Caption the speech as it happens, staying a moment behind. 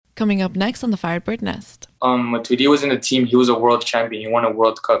Coming up next on the Firebird Nest. Matuidi was in the team. He was a world champion. He won a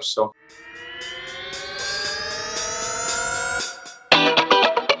World Cup. So.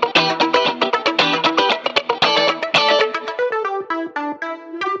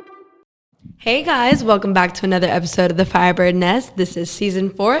 Hey guys, welcome back to another episode of the Firebird Nest. This is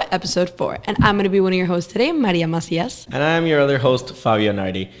season 4, episode 4, and I'm going to be one of your hosts today, Macias. And I'm your other host, Fabio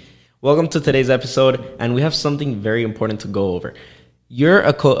Nardi. Welcome to today's episode, and we have something very important to go over. You're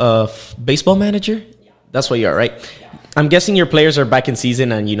a baseball manager? Yeah. That's what you are, right? Yeah. I'm guessing your players are back in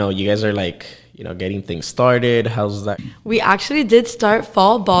season, and you guys are getting things started. How's that? We actually did start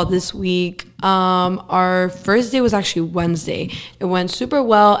fall ball this week. Our first day was actually Wednesday. It went super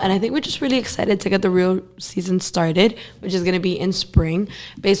well, and I think we're just really excited to get the real season started, which is going to be in spring.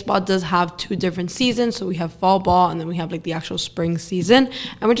 Baseball does have 2 different seasons, so we have fall ball, and then we have the actual spring season,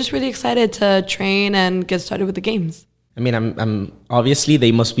 and we're just really excited to train and get started with the games. I mean, I'm obviously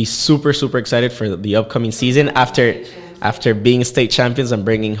they must be super, super excited for the upcoming season after being state champions and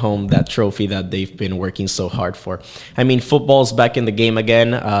bringing home that trophy that they've been working so hard for. I mean, football's back in the game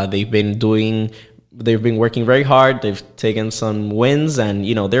again. They've been working very hard. They've taken some wins, and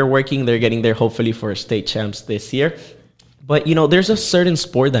they're getting there hopefully for state champs this year. But, there's a certain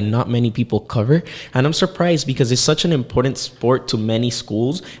sport that not many people cover, and I'm surprised because it's such an important sport to many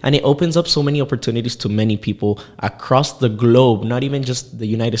schools, and it opens up so many opportunities to many people across the globe, not even just the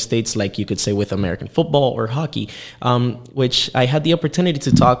United States, like you could say with American football or hockey, which I had the opportunity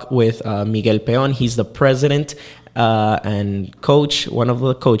to talk with Miguel Peon. He's the president and coach, one of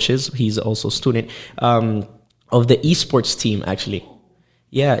the coaches. He's also a student of the esports team, actually.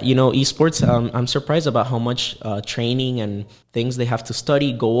 Yeah, esports, I'm surprised about how much training and things they have to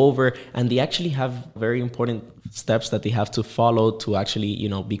study, go over, and they actually have very important steps that they have to follow to actually,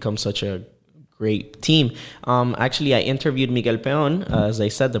 become such a great team. Actually, I interviewed Miguel Peon, as I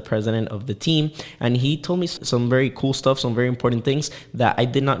said, the president of the team, and he told me some very cool stuff, some very important things that I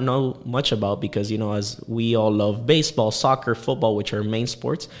did not know much about because, as we all love baseball, soccer, football, which are main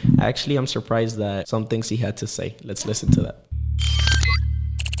sports, actually, I'm surprised that some things he had to say. Let's listen to that.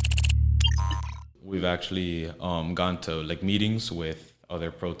 We've actually gone to meetings with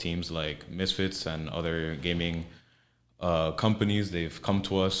other pro teams like Misfits and other gaming companies. They've come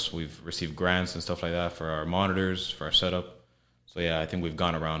to us. We've received grants and stuff like that for our monitors, for our setup. So yeah, I think we've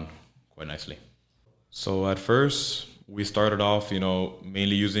gone around quite nicely. So at first, we started off,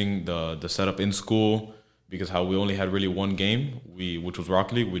 mainly using the setup in school because how we only had really one game, which was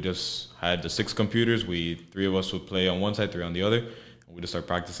Rocket League. We just had the 6 computers. 3 of us would play on one side, 3 on the other. And we just started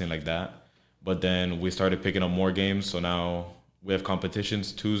practicing like that. But then we started picking up more games. So now we have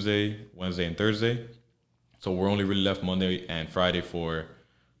competitions Tuesday, Wednesday, and Thursday. So we're only really left Monday and Friday for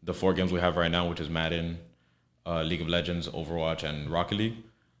the 4 games we have right now, which is Madden, League of Legends, Overwatch, and Rocket League.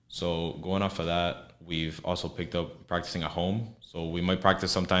 So going off of that, we've also picked up practicing at home. So we might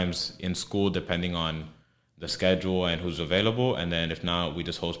practice sometimes in school depending on the schedule and who's available. And then if not, we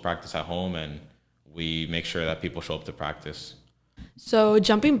just host practice at home and we make sure that people show up to practice. So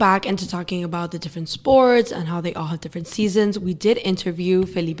jumping back into talking about the different sports and how they all have different seasons, we did interview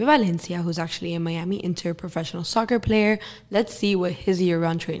Felipe Valencia, who's actually a MiamiInter professional soccer player. Let's see what his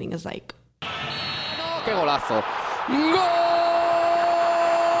year-round training is like. ¡Qué golazo! ¡Gol!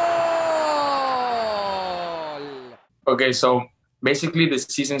 Okay, so basically the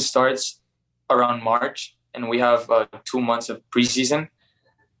season starts around March, and we have 2 months of preseason.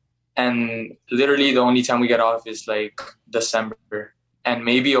 And literally the only time we get off is December and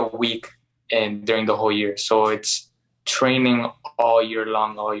maybe a week during the whole year. So it's training all year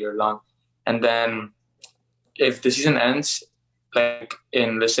long. And then if the season ends,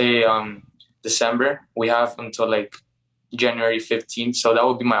 in, let's say, December, we have until January 15th. So that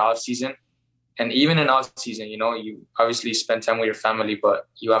would be my off season. And even in off season, you obviously spend time with your family, but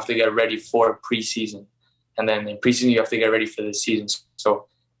you have to get ready for preseason. And then in preseason, you have to get ready for the season. So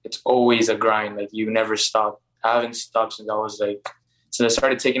it's always a grind. You never stop. I haven't stopped since I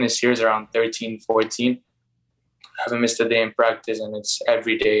started taking it serious around 13, 14. I haven't missed a day in practice, and it's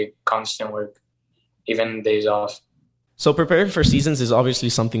every day, constant work, even days off. So preparing for seasons is obviously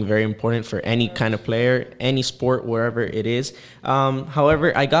something very important for any kind of player, any sport, wherever it is.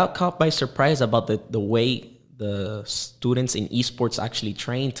 However, I got caught by surprise about the way the students in esports actually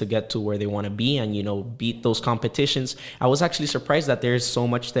train to get to where they want to be and, beat those competitions. I was actually surprised that there's so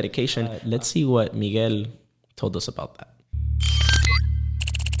much dedication. Let's see what Miguel told us about that.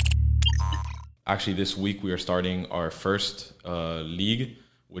 Actually, this week we are starting our first league,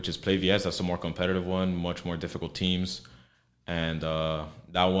 which is Play VS. That's a more competitive one, much more difficult teams. And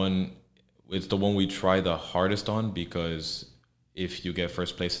that one, it's the one we try the hardest on because if you get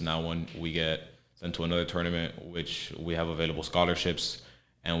first place in that one, we get sent to another tournament, which we have available scholarships,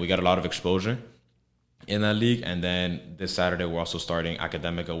 and we got a lot of exposure in that league. And then this Saturday, we're also starting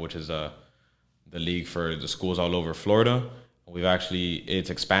Academica, which is the league for the schools all over Florida. It's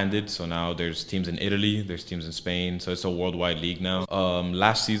expanded, so now there's teams in Italy, there's teams in Spain, so it's a worldwide league now.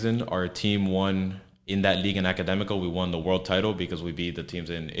 Last season, our team won in that league in Academica. We won the world title because we beat the teams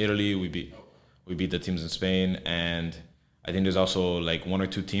in Italy, we beat the teams in Spain, and I think there's also like 1 or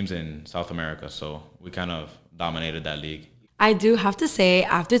 2 teams in South America, so we kind of dominated that league. I do have to say,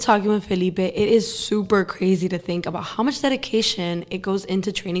 after talking with Felipe, it is super crazy to think about how much dedication it goes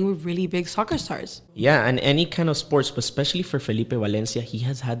into training with really big soccer stars. Yeah, and any kind of sports, but especially for Felipe Valencia, he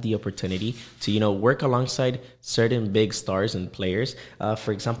has had the opportunity to, work alongside certain big stars and players.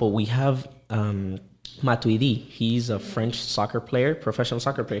 For example, we have Matuidi. He's a French soccer player, professional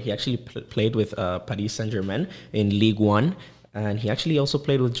soccer player. He actually played with Paris Saint-Germain in Ligue 1. And he actually also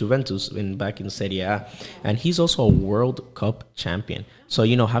played with Juventus back in Serie A. And he's also a World Cup champion. So,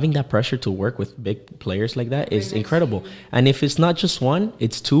 having that pressure to work with big players like that is incredible. And if it's not just one,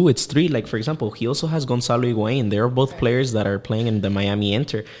 it's 2, it's 3. Like, for example, he also has Gonzalo Higuain. They're both players that are playing in the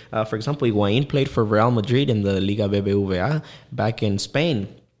MiamiInter. For example, Higuain played for Real Madrid in the Liga BBVA back in Spain.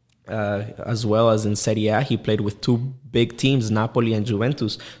 As well as in Serie A, he played with 2 big teams, Napoli and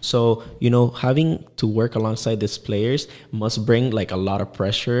Juventus. So, having to work alongside these players must bring like a lot of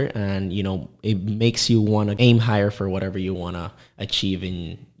pressure, and, it makes you want to aim higher for whatever you want to achieve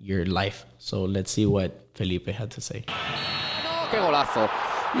in your life. So let's see what Felipe had to say. ¡Qué golazo!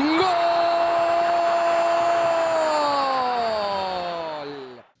 ¡Gol!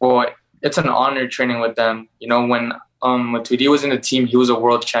 Well, it's an honor training with them. When Matuidi was in the team, he was a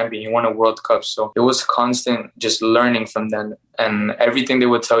world champion. He won a World Cup. So it was constant just learning from them. And everything they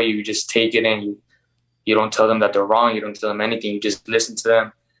would tell you, you just take it in. You don't tell them that they're wrong. You don't tell them anything. You just listen to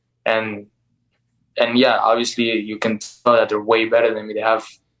them. And yeah, obviously you can tell that they're way better than me. They have,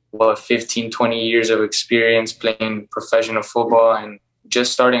 15, 20 years of experience playing professional football. And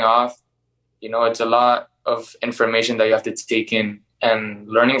just starting off, it's a lot of information that you have to take in. And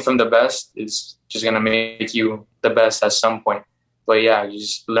learning from the best is just going to make you the best at some point. But yeah, you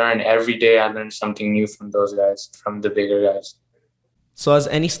just learn every day. I learn something new from those guys, from the bigger guys. So as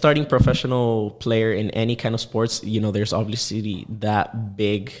any starting professional player in any kind of sports, there's obviously that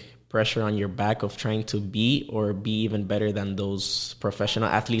big pressure on your back of trying to be even better than those professional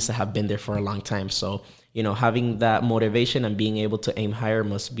athletes that have been there for a long time. So, having that motivation and being able to aim higher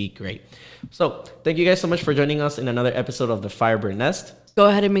must be great. So thank you guys so much for joining us in another episode of the Firebird Nest. Go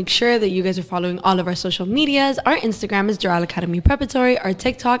ahead and make sure that you guys are following all of our social medias. Our Instagram is Doral Academy Preparatory. Our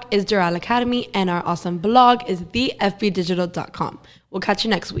TikTok is Doral Academy. And our awesome blog is thefbdigital.com. We'll catch you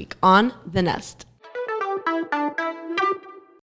next week on The Nest.